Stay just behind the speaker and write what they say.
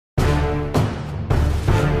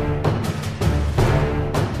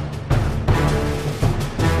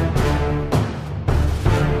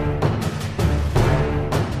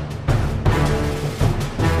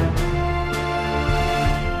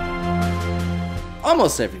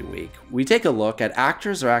Almost every week, we take a look at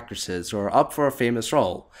actors or actresses who are up for a famous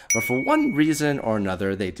role, but for one reason or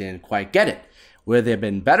another they didn't quite get it, whether they've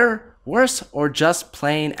been better, worse, or just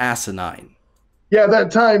plain asinine. Yeah,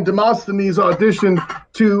 that time Demosthenes auditioned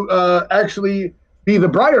to actually be the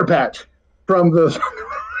Briar Patch from the...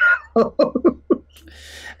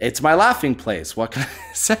 It's my laughing place, what can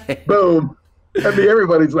I say? Boom. That'd be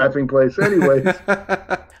everybody's laughing place anyways.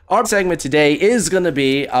 Our segment today is going to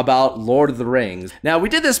be about Lord of the Rings. Now, we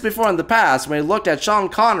did this before in the past when we looked at Sean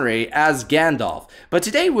Connery as Gandalf. But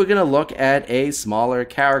today we're going to look at a smaller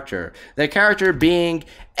character. The character being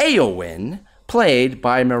Éowyn, played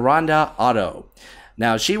by Miranda Otto.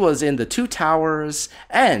 Now, she was in The Two Towers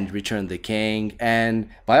and Return of the King. And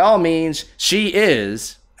by all means, she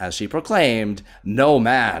is, as she proclaimed, no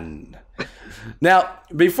man. Now,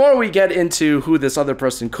 before we get into who this other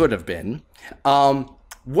person could have been,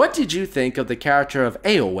 what did you think of the character of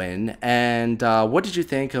Éowyn, and what did you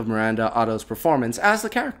think of Miranda Otto's performance as the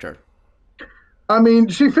character? I mean,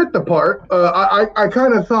 she fit the part. I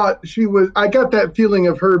kind of thought she was... I got that feeling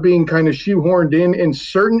of her being kind of shoehorned in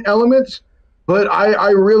certain elements, but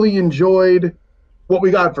I really enjoyed what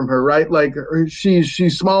we got from her, right? Like,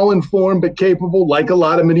 she's small in form, but capable, like a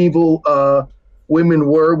lot of medieval women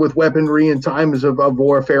were, with weaponry and times of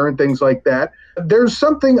warfare and things like that. There's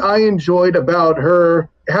something I enjoyed about her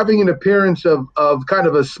having an appearance of kind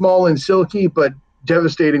of a small and silky, but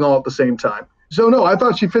devastating all at the same time. So no, I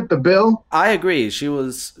thought she fit the bill. I agree. She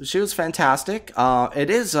was fantastic. It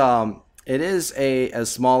is a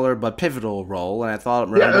smaller but pivotal role, and I thought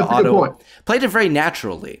Miranda Otto played it very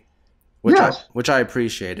naturally, which I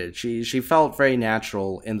appreciated. She felt very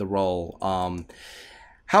natural in the role.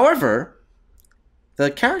 However, the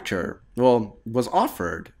character, was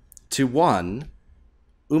offered to one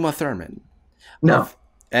Uma Thurman. No.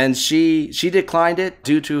 And she declined it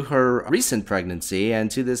due to her recent pregnancy, and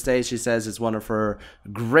to this day she says it's one of her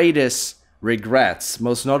greatest regrets,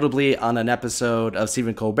 most notably on an episode of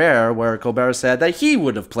Stephen Colbert, where Colbert said that he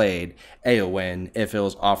would have played Éowyn if it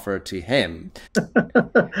was offered to him.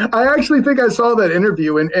 I actually think I saw that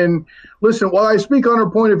interview, and listen, while I speak on her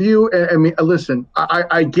point of view, listen,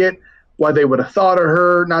 I get why they would have thought of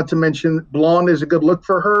her, not to mention blonde is a good look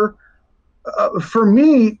for her. For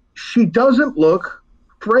me, she doesn't look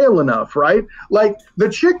frail enough, right? Like, the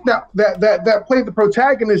chick that played the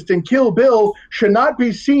protagonist in Kill Bill should not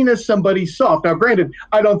be seen as somebody soft. Now, granted,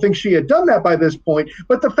 I don't think she had done that by this point,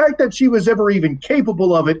 but the fact that she was ever even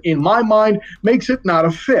capable of it, in my mind, makes it not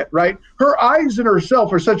a fit, right? Her eyes and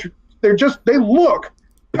herself are they look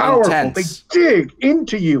powerful. Intense. They dig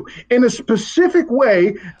into you in a specific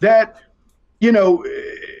way that,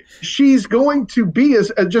 she's going to be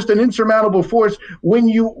just an insurmountable force when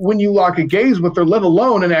you lock a gaze with her, let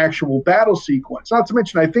alone an actual battle sequence. Not to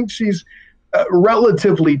mention, I think she's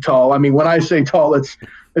relatively tall. I mean, when I say tall, it's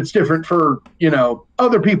different for,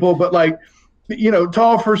 other people, but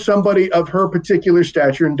tall for somebody of her particular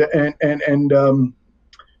stature and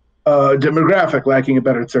demographic, lacking a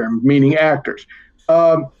better term, meaning actors.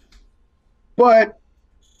 But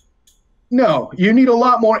no, you need a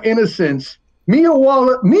lot more innocence. Mia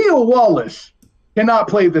Wallace cannot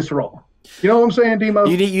play this role. You know what I'm saying, Demo?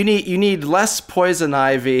 You need less Poison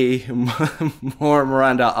Ivy, more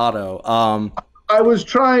Miranda Otto. I was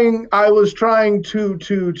trying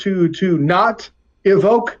to not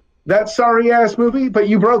evoke that sorry ass movie, but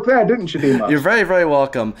you broke that, didn't you, Demo? You're very, very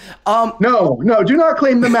welcome. No, do not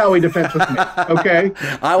claim the Maui defense with me, okay?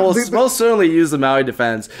 I will most certainly use the Maui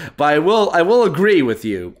defense, but I will agree with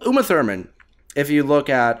you. Uma Thurman, if you look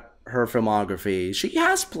at her filmography, she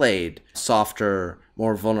has played softer,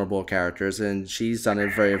 more vulnerable characters, and she's done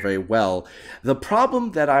it very, very well. The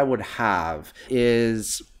problem that I would have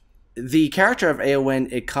is the character of Éowyn.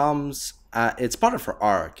 It's part of her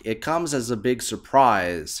arc. It comes as a big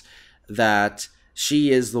surprise that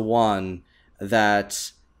she is the one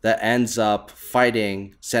that ends up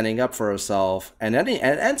fighting, standing up for herself, and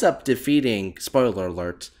ends up defeating, spoiler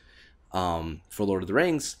alert, for Lord of the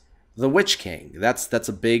Rings, the Witch King. That's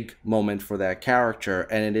a big moment for that character,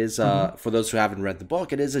 and it is for those who haven't read the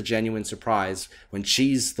book, it is a genuine surprise when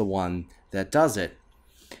she's the one that does it.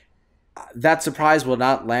 That surprise will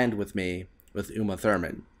not land with me with Uma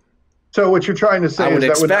Thurman. So what you're trying to say I would is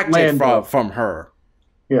expect it from her.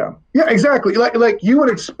 Yeah, exactly. Like you would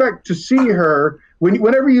expect to see her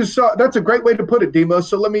whenever you saw. That's a great way to put it, Demo.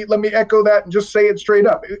 So let me echo that and just say it straight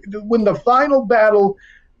up. When the final battle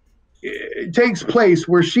takes place,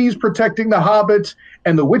 where she's protecting the hobbits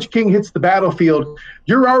and the Witch King hits the battlefield,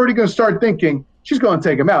 you're already going to start thinking she's going to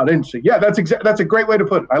take him out, isn't she? Yeah, that's a great way to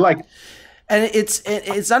put it. I like it. And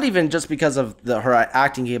it's not even just because of her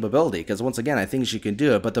acting capability, because once again, I think she can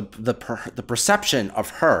do it, but the perception of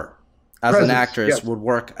her as an actress would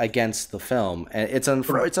work against the film. And it's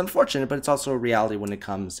unfortunate, but it's also a reality when it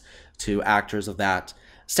comes to actors of that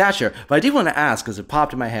stature. But I do want to ask, because it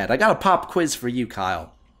popped in my head, I got a pop quiz for you,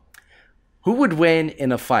 Kyle. Who would win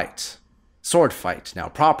in a fight? Sword fight. Now,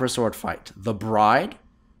 proper sword fight. The Bride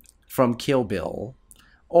from Kill Bill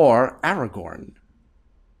or Aragorn?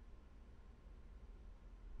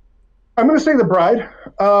 I'm going to say The Bride.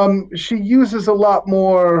 She uses a lot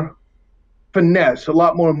more finesse, a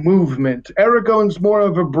lot more movement. Aragorn's more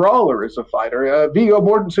of a brawler as a fighter. Viggo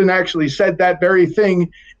Mortensen actually said that very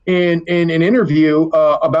thing in an interview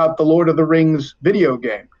about the Lord of the Rings video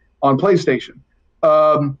game on PlayStation.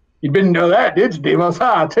 You didn't know that, did you, Demos?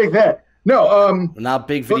 I'll take that. No, I'm not a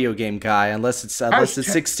big video game guy unless it's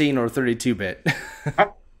 16 or 32-bit.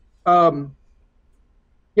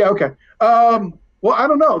 Yeah, okay. Well, I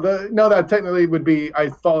don't know. That technically would be,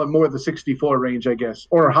 I fall in more of the 64 range, I guess,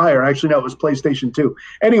 or higher. Actually, no, it was PlayStation 2.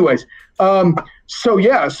 Anyways, so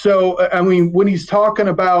I mean, when he's talking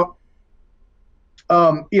about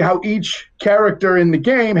how each character in the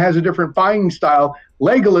game has a different fighting style,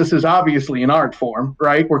 Legolas is obviously an art form,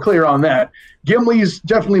 right? We're clear on that. Gimli's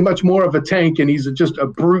definitely much more of a tank, and he's just a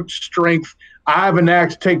brute strength. I have an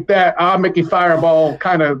axe, take that. I'll make you fireball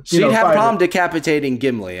kind of. She'd have a problem decapitating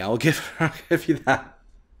Gimli. I'll give you that.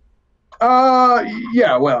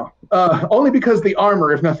 Yeah, well, only because the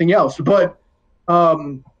armor, if nothing else. But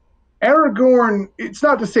Aragorn, it's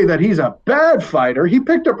not to say that he's a bad fighter. He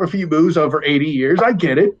picked up a few moves over 80 years. I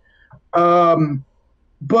get it.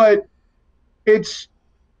 But it's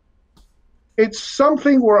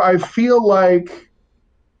something where I feel like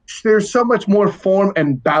there's so much more form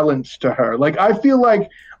and balance to her. Like I feel like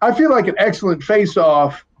an excellent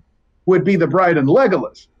face-off would be The Bride and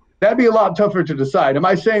Legolas. That'd be a lot tougher to decide. Am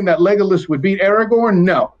I saying that Legolas would beat Aragorn?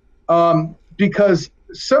 No, because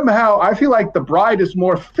somehow I feel like The Bride is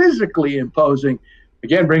more physically imposing.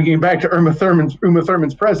 Again, bringing it back to Uma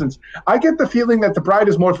Thurman's presence, I get the feeling that The Bride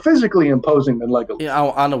is more physically imposing than Legolas. Yeah,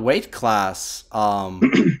 on a weight class.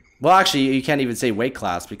 Well, actually, you can't even say weight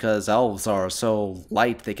class because elves are so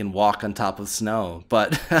light they can walk on top of snow.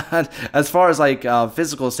 But as far as like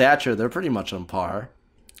physical stature, they're pretty much on par.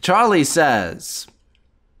 Charlie says,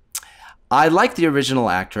 I like the original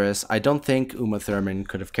actress. I don't think Uma Thurman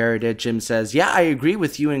could have carried it. Jim says, yeah, I agree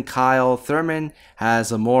with you and Kyle. Thurman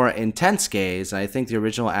has a more intense gaze. And I think the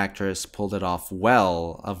original actress pulled it off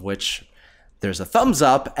well, of which there's a thumbs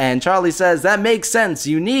up. And Charlie says, that makes sense.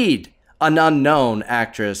 You need an unknown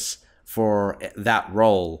actress for that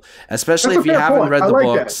role, especially if you haven't read the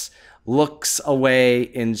books. Looks away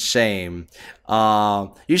in shame.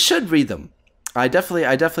 You should read them. I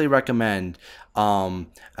definitely recommend.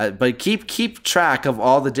 But keep track of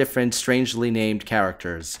all the different strangely named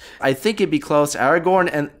characters. I think it'd be close.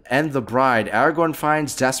 Aragorn and the Bride. Aragorn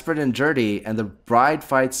finds desperate and dirty, and the Bride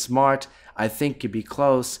fights smart. I think it'd be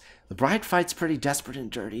close. The Bride fights pretty desperate and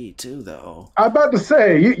dirty too, though. I'm about to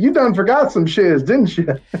say, you done forgot some shiz, didn't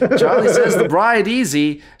you? Charlie says The Bride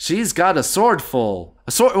easy. She's got a sword full.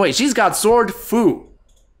 She's got sword foo.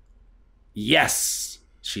 Yes,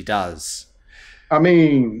 she does. I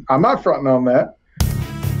mean, I'm not fronting on that.